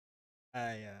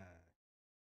I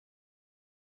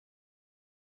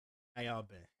how y'all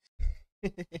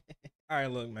been? All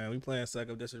right, look, man, we playing Suck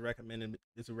Up. This is recommended.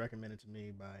 This was recommended to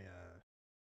me by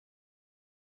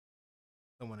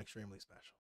someone extremely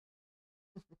special.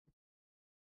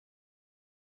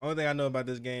 Only thing I know about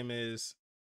this game is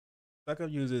Suck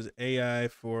Up uses AI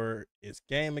for its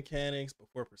game mechanics.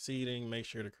 Before proceeding, make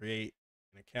sure to create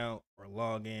an account or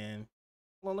log in.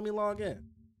 Well, let me log in.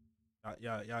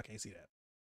 Y'all can't see that.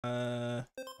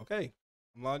 Okay,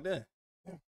 I'm logged in.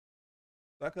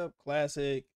 Suck Up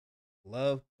Classic,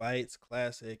 Love Bites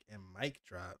Classic, and Mic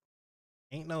Drop.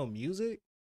 Ain't no music?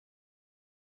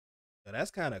 So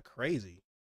that's kind of crazy.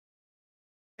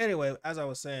 Anyway, as I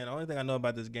was saying, the only thing I know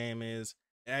about this game is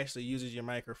it actually uses your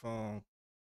microphone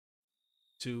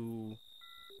to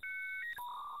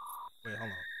wait,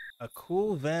 hold on. A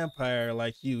cool vampire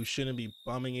like you shouldn't be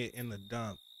bumming it in the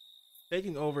dump.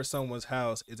 Taking over someone's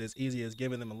house is as easy as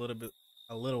giving them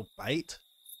a little bite,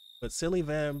 but silly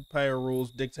vampire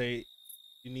rules dictate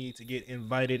you need to get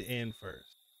invited in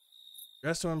first.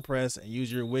 Dress to impress and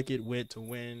use your wicked wit to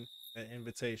win that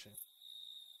invitation.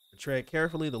 Tread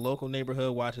carefully, the local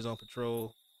neighborhood watches on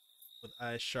patrol with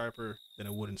eyes sharper than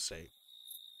a wooden stake.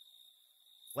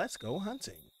 Let's go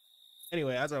hunting.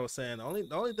 Anyway, as I was saying,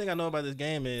 the only thing I know about this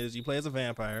game is you play as a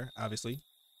vampire, obviously,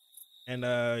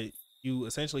 and you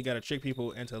essentially got to trick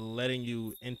people into letting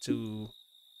you into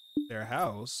their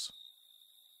house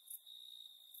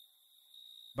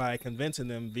by convincing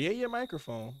them via your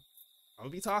microphone. I'm gonna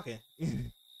be talking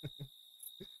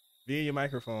via your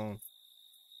microphone,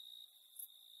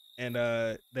 and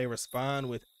they respond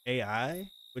with AI,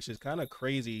 which is kind of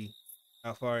crazy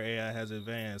how far AI has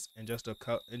advanced in just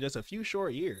a few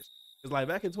short years. It's like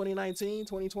back in 2019,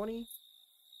 2020.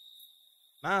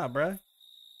 Nah, bruh.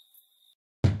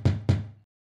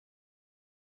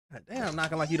 God damn, I'm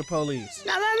knocking like you the police.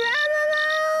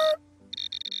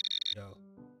 Yo.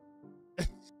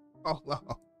 Hold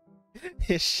on.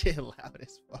 This shit loud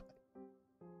as fuck.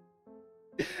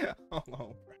 Hold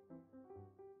on, bro.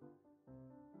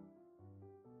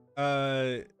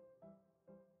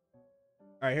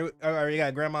 All right, all right, you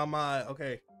got Grandma Mod.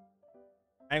 Okay.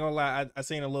 I ain't gonna lie, I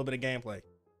seen a little bit of gameplay.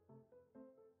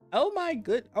 Oh my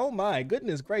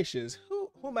goodness gracious.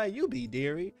 Who might you be,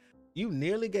 dearie? You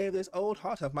nearly gave this old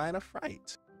heart of mine a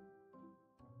fright.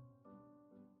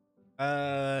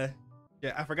 Yeah,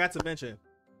 I forgot to mention.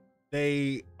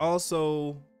 They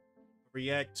also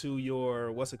react to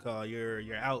your what's it called?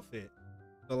 Your outfit.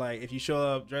 So like if you show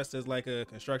up dressed as like a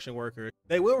construction worker,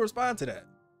 they will respond to that.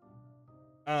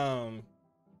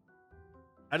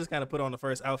 I just kind of put on the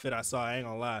first outfit I saw, I ain't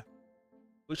gonna lie.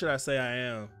 Who should I say I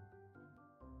am?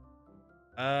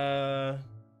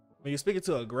 When you're speaking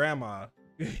to a grandma,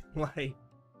 like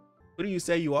who do you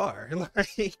say you are? Like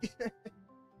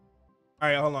all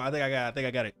right, hold on. I think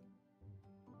I got it.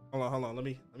 Hold on. Let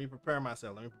me prepare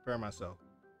myself.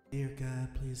 Dear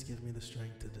God, please give me the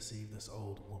strength to deceive this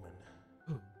old woman.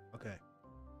 Okay.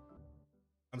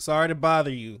 I'm sorry to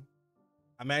bother you.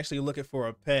 I'm actually looking for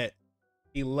a pet.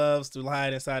 He loves to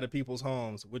hide inside of people's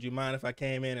homes. Would you mind if I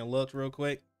came in and looked real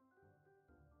quick?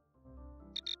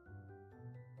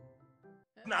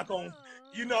 Not gonna,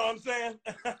 you know what I'm saying?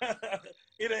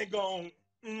 It ain't gonna,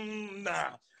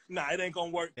 nah, it ain't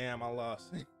gonna work. Damn, I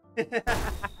lost.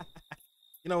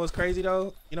 You know what's crazy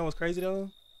though? I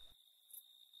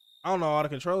don't know all the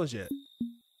controls yet.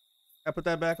 I put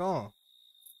that back on. All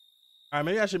right,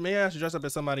 maybe I should dress up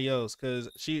as somebody else because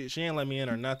she ain't let me in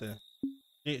or nothing.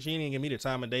 She didn't even give me the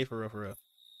time of day for real.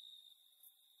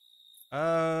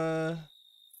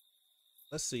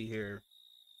 Let's see here.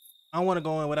 I don't want to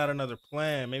go in without another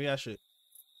plan. Maybe I should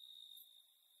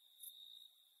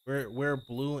wear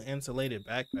blue insulated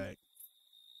backpack.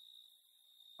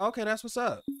 Okay, that's what's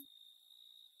up.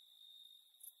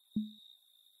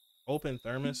 Open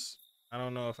thermos. I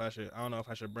don't know if I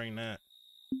should bring that.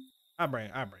 I bring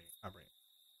it.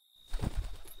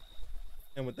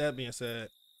 And with that being said,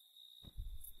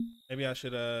 maybe I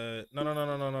should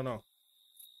no.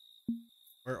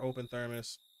 Wear open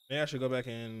thermos. Maybe I should go back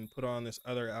and put on this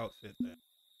other outfit then.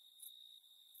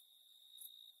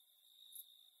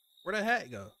 Where'd the hat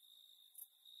go?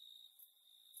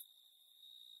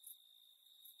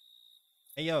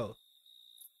 Hey yo.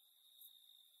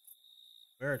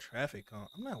 Wear a traffic cone.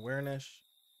 I'm not wearing that.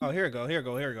 Oh, here we go.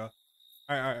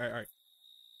 All right.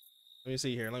 Let me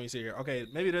see here. Okay,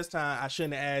 maybe this time I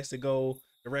shouldn't have asked to go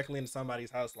directly into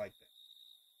somebody's house like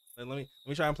that. Let me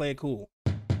try and play it cool.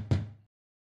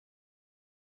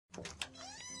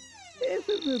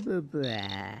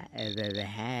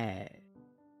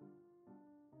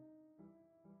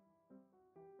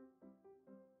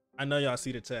 I know y'all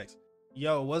see the text.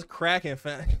 Yo, what's cracking,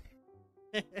 fam?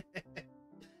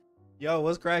 Yo,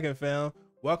 what's cracking, fam?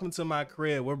 Welcome to my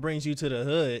crib. What brings you to the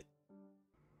hood?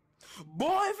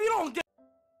 Boy, if you don't get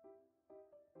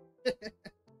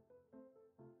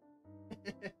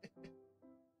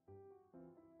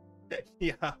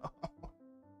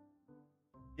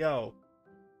Yo. Yo.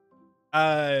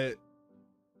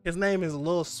 His name is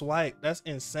Lil Swipe. That's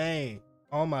insane.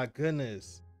 Oh my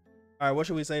goodness. All right, what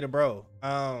should we say to bro?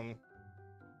 How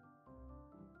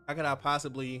could I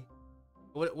possibly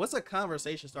what's a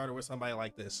conversation starter with somebody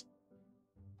like this?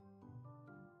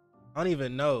 I don't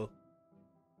even know.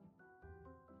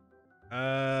 Get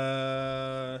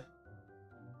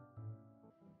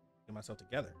myself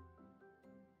together.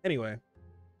 Anyway.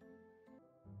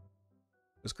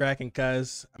 What's cracking,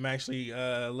 cuz I'm actually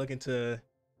looking to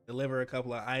deliver a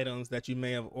couple of items that you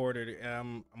may have ordered.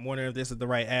 I'm wondering if this is the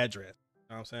right address. You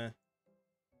know what I'm saying?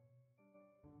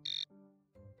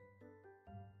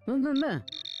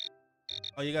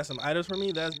 Oh, you got some items for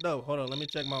me? That's dope. Hold on, let me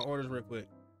check my orders real quick.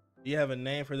 Do you have a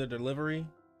name for the delivery?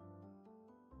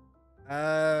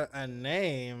 A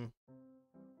name?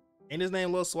 Ain't his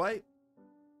name Lil Swipe?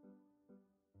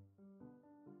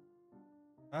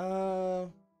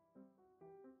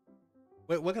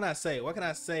 What can I say? What can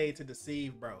I say to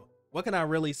deceive, bro? What can I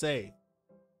really say?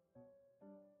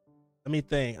 Let me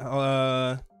think.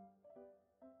 Oh,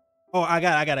 I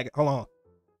got it. Hold on.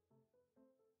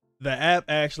 The app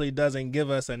actually doesn't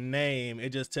give us a name. It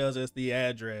just tells us the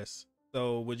address.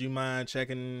 So would you mind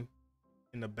checking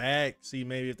in the back, see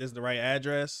maybe if this is the right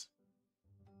address?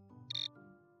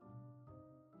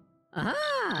 See,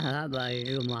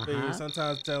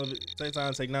 sometimes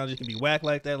technology can be whack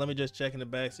like that. Let me just check in the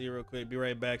back, see real quick. Be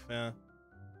right back, fam.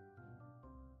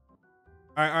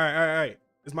 All right.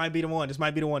 This might be the one. This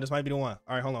might be the one. All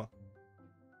right, hold on.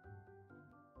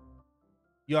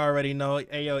 You already know.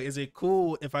 Hey, yo, is it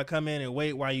cool if I come in and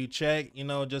wait while you check? You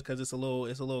know, just because it's a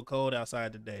little cold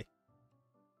outside today.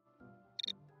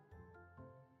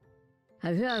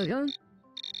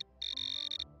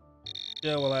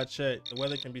 Yeah, while I check. The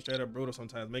weather can be straight up brutal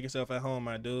sometimes. Make yourself at home,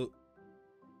 my dude.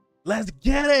 Let's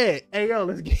get it. Hey, yo,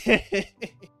 let's get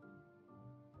it.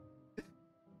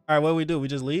 All right, what do we do? We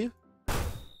just leave?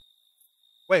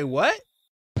 Wait, what?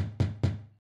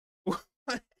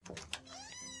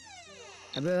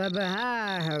 I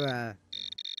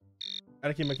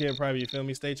gotta keep my kid private, you feel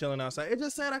me? Stay chilling outside. It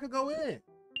just said I could go in.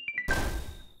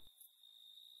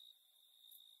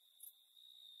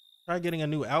 Try getting a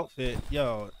new outfit.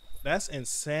 Yo, that's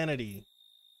insanity.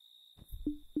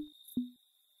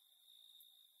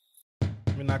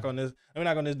 Let me knock on this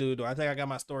dude though. I think I got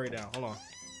my story down. Hold on.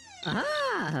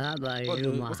 Oh,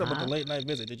 dude, what's up with the late night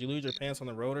visit? Did you lose your pants on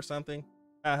the road or something?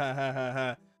 Ha ha ha ha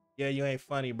ha. Yeah, you ain't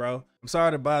funny, bro. I'm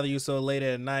sorry to bother you so late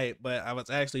at night, but I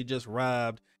was actually just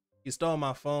robbed. You stole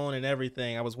my phone and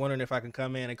everything. I was wondering if I can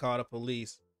come in and call the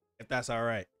police, if that's all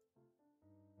right.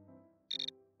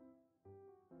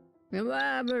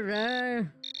 I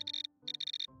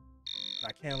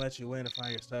can't let you in to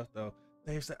find your stuff though.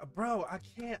 Dave said, bro, I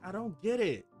can't. I don't get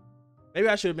it. Maybe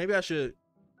I should.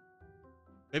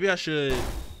 I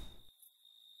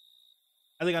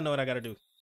think I know what I gotta do.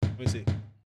 Let me see.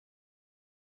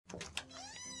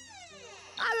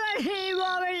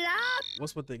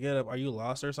 What's with the get up? Are you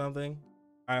lost or something?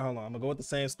 All right, hold on. I'm gonna go with the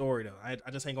same story though. I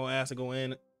just ain't gonna ask to go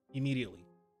in immediately.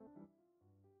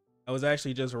 I was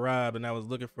actually just robbed and I was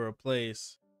looking for a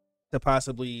place to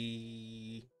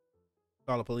possibly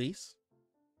call the police.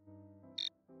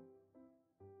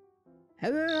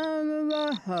 All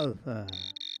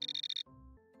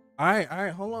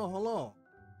right. Hold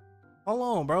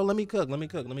on, bro. Let me cook. What do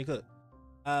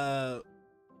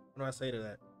I say to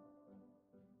that?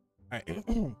 All right.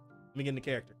 Let me get into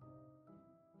character.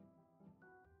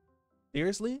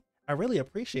 Seriously? I really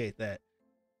appreciate that.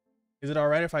 Is it all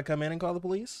right if I come in and call the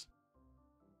police?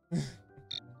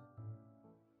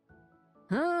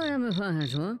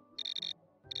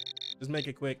 Just make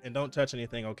it quick and don't touch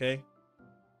anything, okay?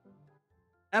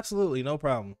 Absolutely, no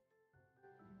problem.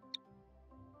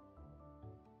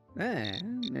 All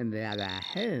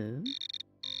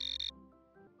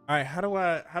right, how do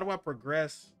I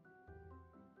progress?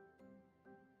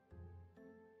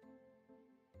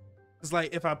 It's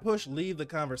like if I push leave the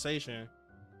conversation.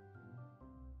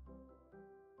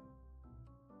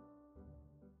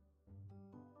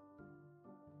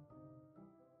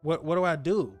 What do I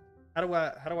do? How do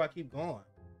I keep going?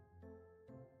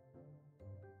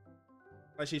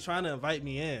 Like she's trying to invite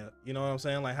me in, you know what I'm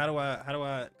saying? Like how do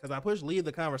I because I pushed leave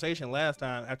the conversation last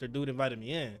time after dude invited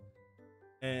me in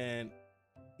and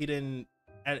he didn't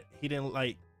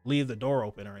like leave the door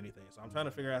open or anything. So I'm trying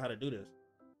to figure out how to do this.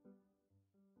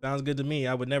 Sounds good to me.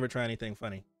 I would never try anything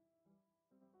funny.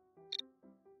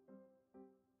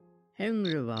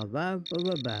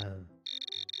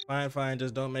 Fine.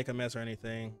 Just don't make a mess or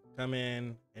anything. Come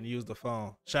in and use the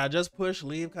phone. Should I just push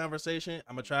leave conversation?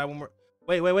 I'm gonna try one more.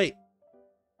 Wait.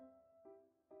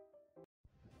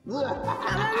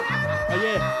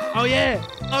 Oh yeah.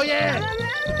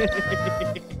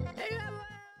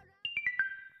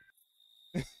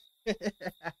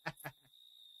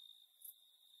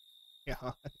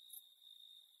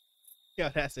 Yo,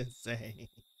 that's insane.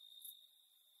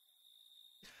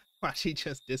 Why she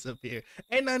just disappeared?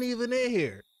 Ain't nothing even in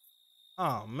here.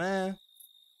 Oh man.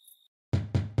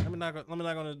 Let me knock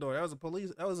on the door. That was a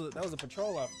police. That was a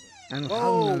patrol officer.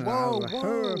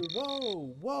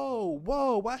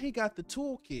 Whoa. Why he got the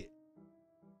toolkit?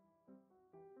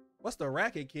 What's the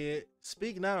racket, kid?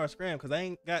 Speak now or scram, cause I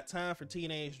ain't got time for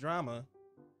teenage drama.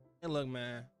 And look,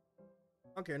 man, I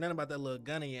don't care nothing about that little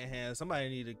gun in your hand. Somebody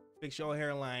need to fix your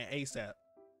hairline ASAP.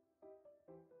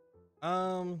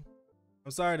 I'm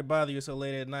sorry to bother you so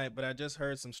late at night, but I just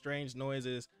heard some strange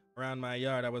noises around my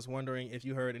yard. I was wondering if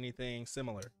you heard anything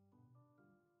similar.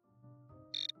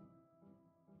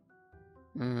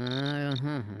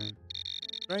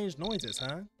 Strange noises,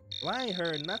 huh? Well, I ain't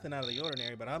heard nothing out of the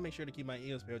ordinary, but I'll make sure to keep my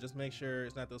ears peeled. Just make sure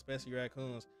it's not those pesky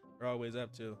raccoons they're always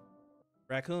up to.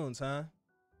 Raccoons, huh?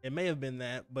 It may have been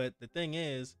that, but the thing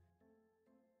is,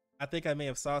 I think I may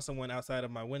have saw someone outside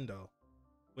of my window.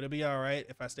 Would it be all right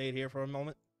if I stayed here for a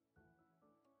moment?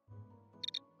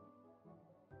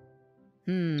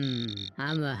 It's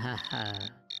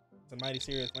a mighty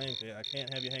serious claim, kid. I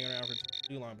can't have you hanging around for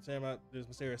too long. But tell me about this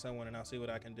mysterious someone, and I'll see what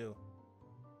I can do.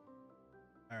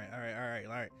 All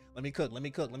right. Let me cook.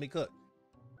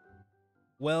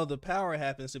 Well, the power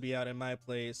happens to be out in my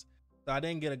place, so I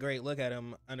didn't get a great look at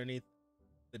him underneath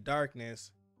the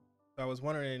darkness. So I was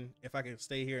wondering if I could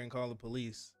stay here and call the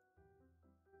police.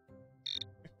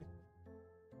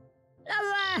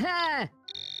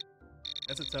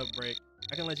 That's a tough break.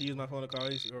 I can let you use my phone to call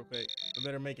these real quick, but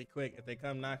better make it quick. If they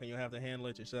come knocking, you'll have to handle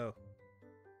it yourself.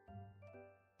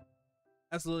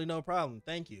 Absolutely no problem.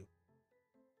 Thank you.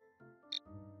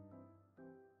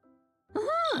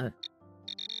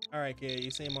 All right, kid.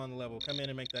 You seem on the level. Come in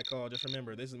and make that call. Just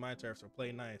remember, this is my turf, so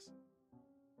play nice.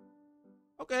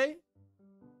 Okay.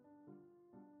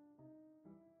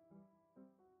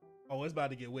 Oh, it's about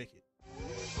to get wicked.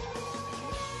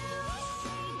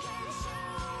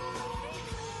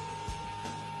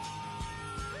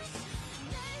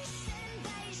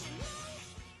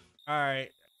 All right.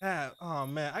 God, oh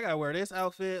man, I gotta wear this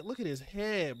outfit. Look at his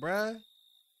head, bruh.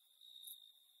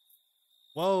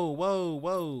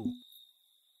 Whoa.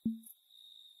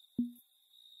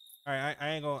 All right, I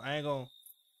ain't gonna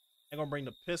bring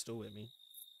the pistol with me.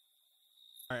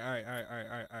 All right.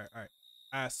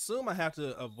 I assume I have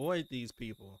to avoid these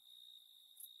people.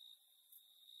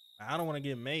 I don't want to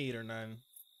get made or nothing.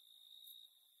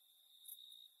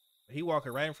 But he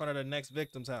walking right in front of the next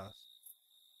victim's house.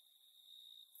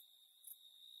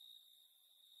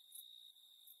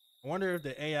 I wonder if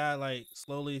the AI like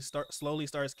slowly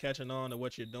starts catching on to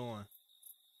what you're doing.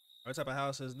 What type of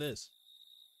house is this?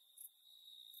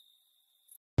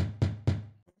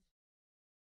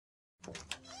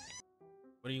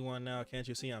 What do you want now? Can't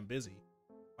you see I'm busy?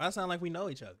 Why does it sound like we know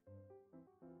each other?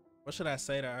 What should I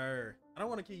say to her? I don't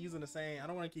want to keep using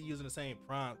the same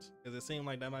prompt because it seemed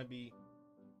like that might be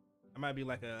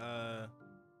like a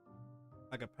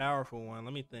powerful one.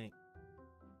 Let me think.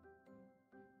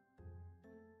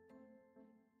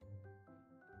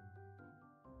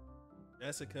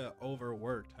 Jessica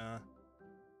overworked, huh?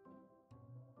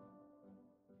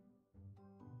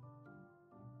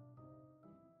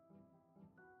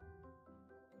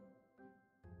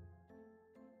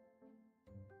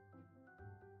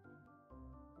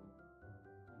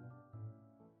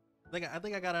 I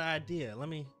think I got an idea. Let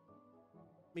me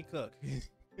cook.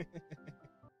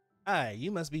 Hi,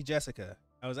 you must be Jessica.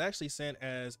 I was actually sent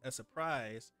as a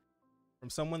surprise from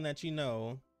someone that you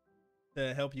know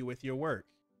to help you with your work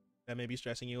that may be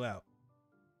stressing you out.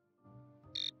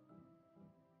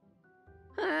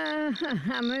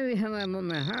 Maybe have a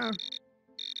moment, huh?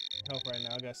 Help right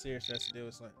now. I got serious stress to deal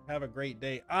with. Have a great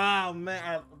day. Oh man,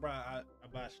 I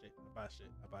botched it. I botched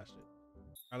it. All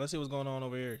right, let's see what's going on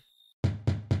over here.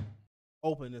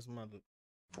 Open this mother.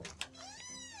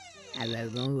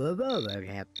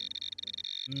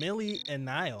 Millie and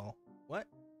Niall. What?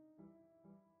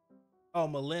 Oh,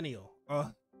 millennial.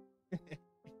 Oh,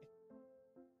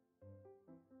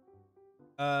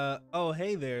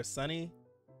 hey there, Sonny.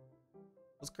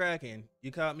 What's cracking?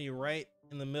 You caught me right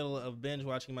in the middle of binge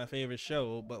watching my favorite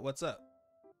show, but what's up?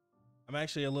 I'm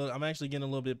actually getting a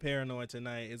little bit paranoid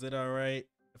tonight. Is it all right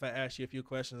if I ask you a few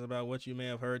questions about what you may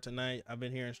have heard tonight? I've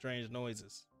been hearing strange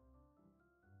noises.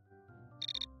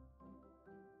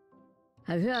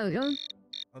 I feel good.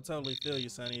 I totally feel you,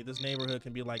 Sonny. This neighborhood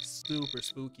can be like super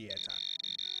spooky at times.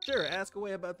 Sure, ask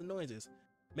away about the noises.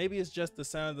 Maybe it's just the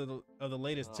sound of the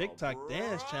latest TikTok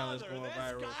dance challenge going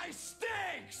viral. This guy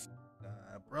stinks!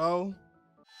 Bro.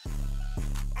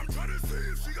 I'm trying to see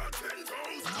if she got 10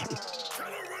 toes.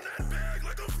 Tell her run that bag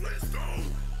like a Flintstone.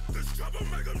 This trouble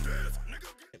make 'em dance,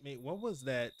 nigga. I mean, what was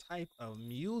that type of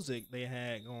music they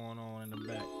had going on in the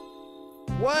back?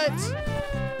 What?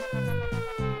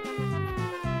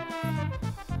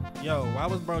 Yo, why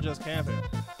was bro just camping?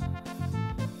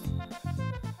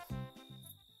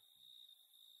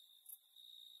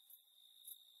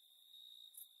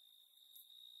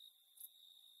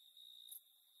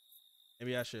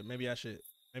 Maybe I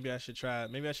should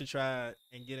try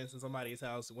and get into somebody's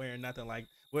house wearing nothing like,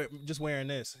 just wearing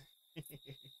this.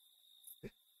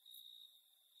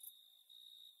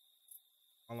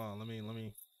 Hold on, let me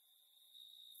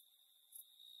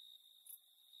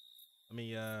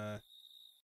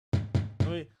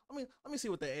see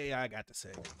what the AI got to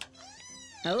say.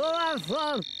 Hello,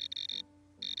 Fluff.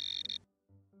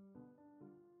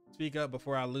 Speak up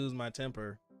before I lose my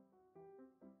temper.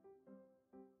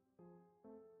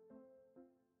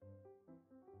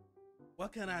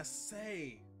 What can I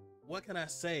say? What can I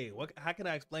say? How can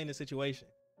I explain the situation?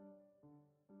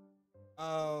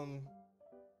 You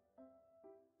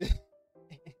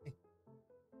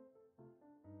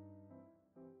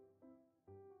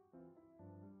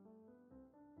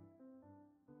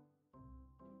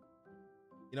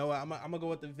know what? I'm gonna go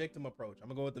with the victim approach.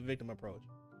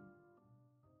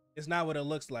 It's not what it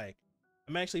looks like.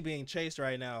 I'm actually being chased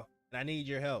right now, and I need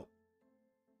your help.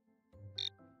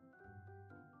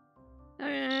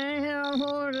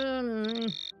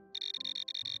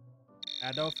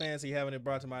 I don't fancy having it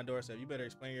brought to my doorstep. You better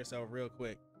explain yourself real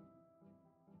quick.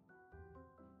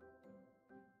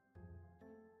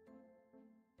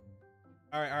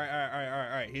 All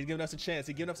right. He's giving us a chance.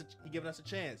 He giving us a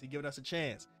chance.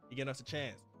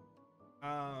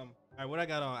 All right, what I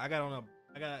got on? I got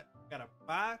a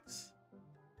box.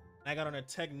 And I got on a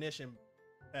technician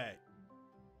bag.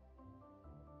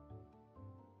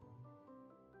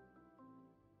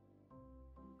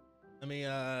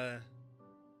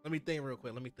 Let me think real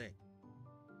quick.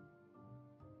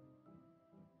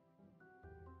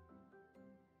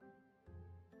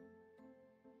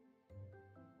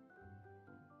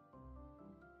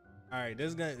 All right,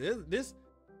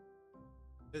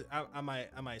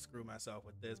 I might screw myself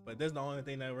with this, but this is the only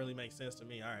thing that really makes sense to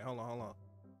me. All right, hold on.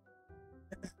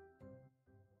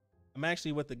 I'm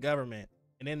actually with the government,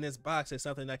 and in this box is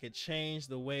something that could change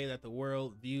the way that the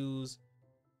world views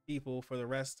people for the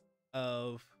rest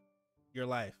of your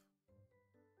life.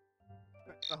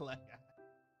 That's all I got.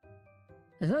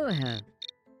 Hello.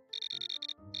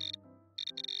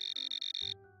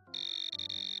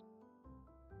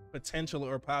 Potential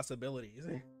or possibilities.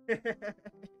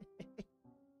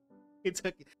 he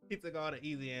took all the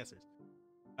easy answers.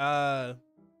 Let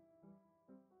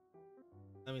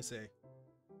me see.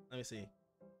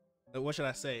 What should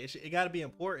I say? It got to be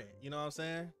important. You know what I'm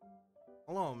saying?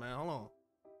 Hold on, man.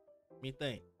 Let me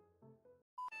think.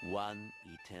 One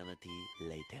eternity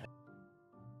later.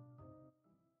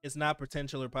 It's not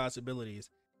potential or possibilities.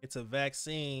 It's a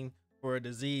vaccine for a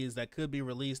disease that could be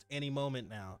released any moment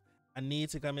now. I need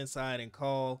to come inside and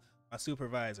call my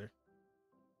supervisor.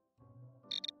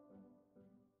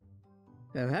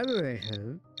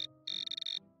 Collaboration.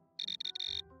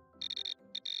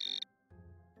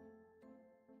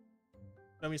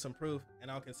 Show me some proof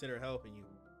and I'll consider helping you.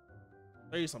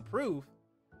 Show you some proof?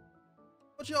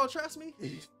 Don't you all trust me?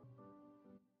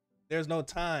 There's no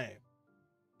time.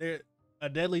 A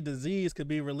deadly disease could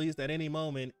be released at any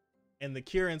moment, and the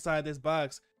cure inside this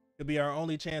box could be our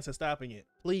only chance of stopping it.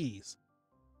 Please.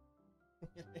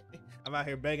 I'm out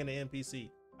here begging the NPC.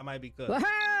 I might be cooked.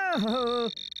 Wow!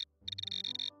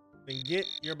 Then get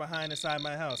your behind inside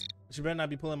my house. But you better not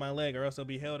be pulling my leg or else there'll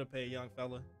be hell to pay, young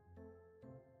fella.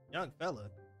 Young fella?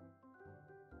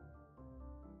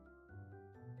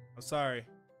 I'm sorry.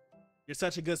 You're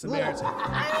such a good Samaritan. But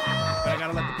I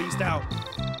gotta let the beast out.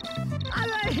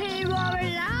 I'm a hero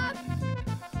enough.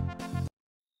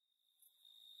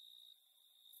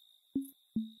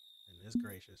 Goodness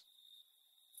gracious.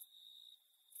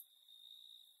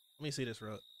 Let me see this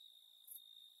rope.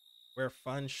 Wear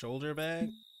fun shoulder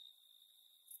bag?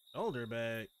 Shoulder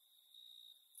bag?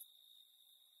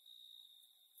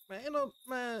 Man, ain't no,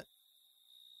 man.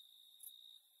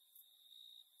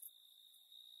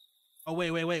 Oh wait.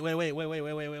 I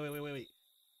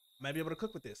might be able to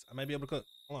cook with this. I might be able to cook.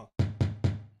 Hold on.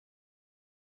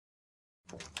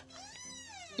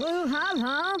 What do you have,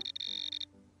 huh?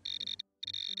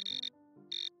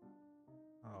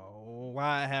 Oh,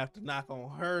 why I have to knock on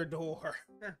her door?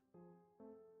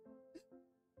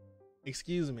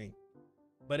 Excuse me,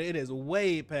 but it is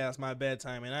way past my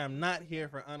bedtime and I am not here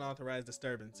for unauthorized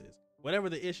disturbances. Whatever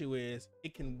the issue is,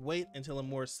 it can wait until a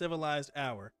more civilized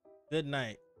hour. Good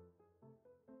night.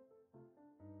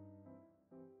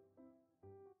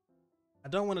 I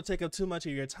don't want to take up too much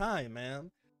of your time, ma'am.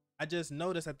 I just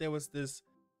noticed that there was this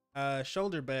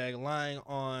shoulder bag lying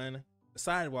on the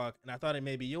sidewalk and I thought it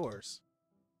may be yours.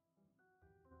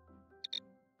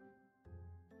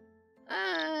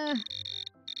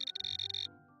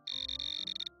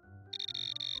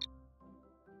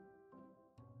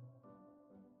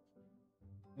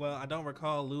 Well, I don't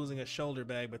recall losing a shoulder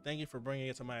bag, but thank you for bringing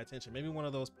it to my attention. Maybe one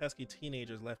of those pesky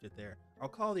teenagers left it there. I'll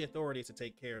call the authorities to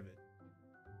take care of it.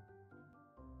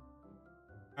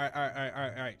 All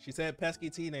right. She said pesky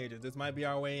teenagers. This might be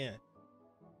our way in.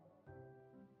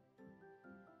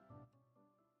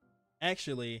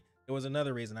 Actually, there was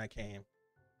another reason I came.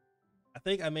 I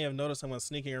think I may have noticed someone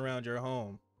sneaking around your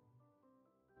home.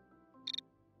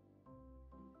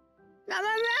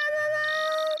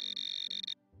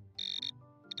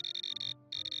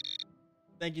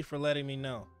 Thank you for letting me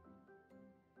know.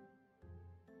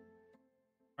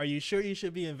 Are you sure you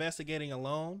should be investigating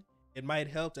alone? It might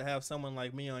help to have someone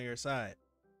like me on your side.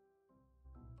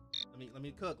 Let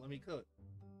me cook.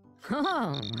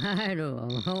 Oh, I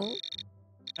don't know.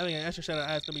 Having an extra set of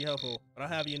eyes could be helpful, but I'll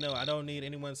have you know I don't need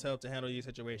anyone's help to handle your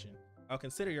situation. I'll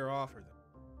consider your offer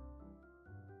though.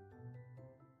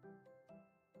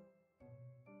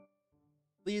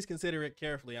 Please consider it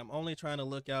carefully. I'm only trying to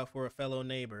look out for a fellow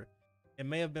neighbor. It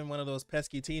may have been one of those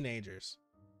pesky teenagers.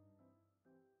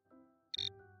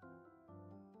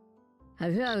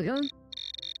 Have you ever gone?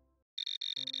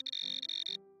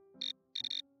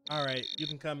 Alright, you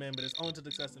can come in, but it's only to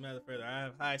discuss the matter further. I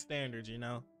have high standards, you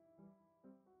know.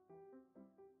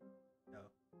 No.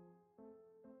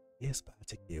 It's about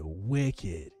to get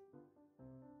wicked.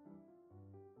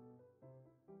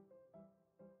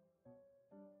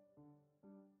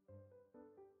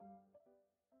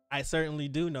 I certainly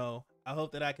do know. I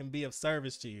hope that I can be of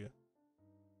service to you.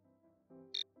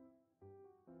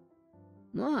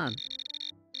 Mom.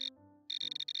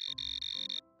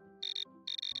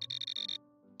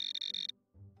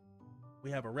 We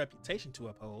have a reputation to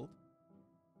uphold.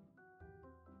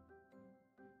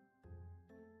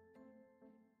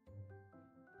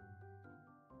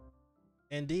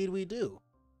 Indeed we do.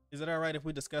 Is it alright if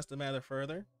we discuss the matter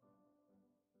further?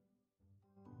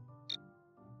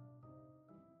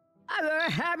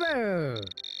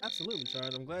 Absolutely,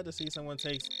 Charles. I'm glad to see someone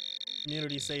takes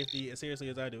community safety as seriously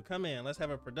as I do. Come in, let's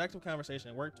have a productive conversation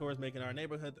and work towards making our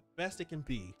neighborhood the best it can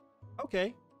be.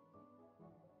 Okay.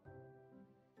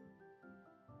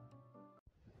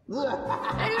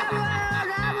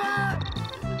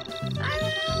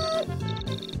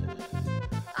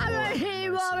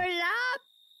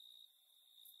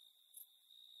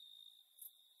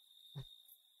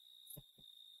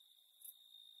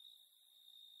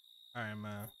 Alright,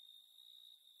 man.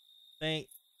 I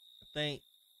think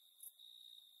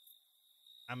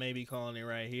I may be calling it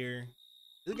right here.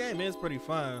 This game is pretty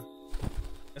fun.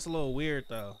 It's a little weird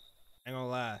though. Ain't gonna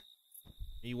lie.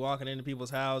 You walking into people's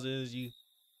houses, you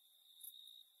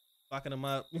fucking them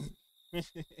up. I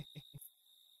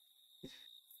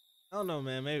don't know,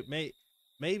 man.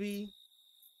 Maybe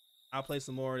I'll play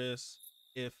some more of this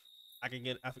if I can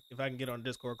get on a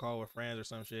Discord call with friends or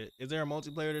some shit. Is there a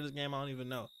multiplayer to this game? I don't even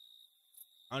know.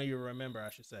 I don't even remember, I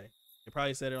should say. They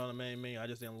probably said it on the main menu. I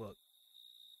just didn't look.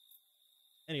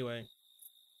 Anyway,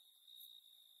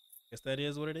 guess that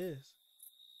is what it is.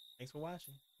 Thanks for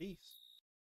watching. Peace.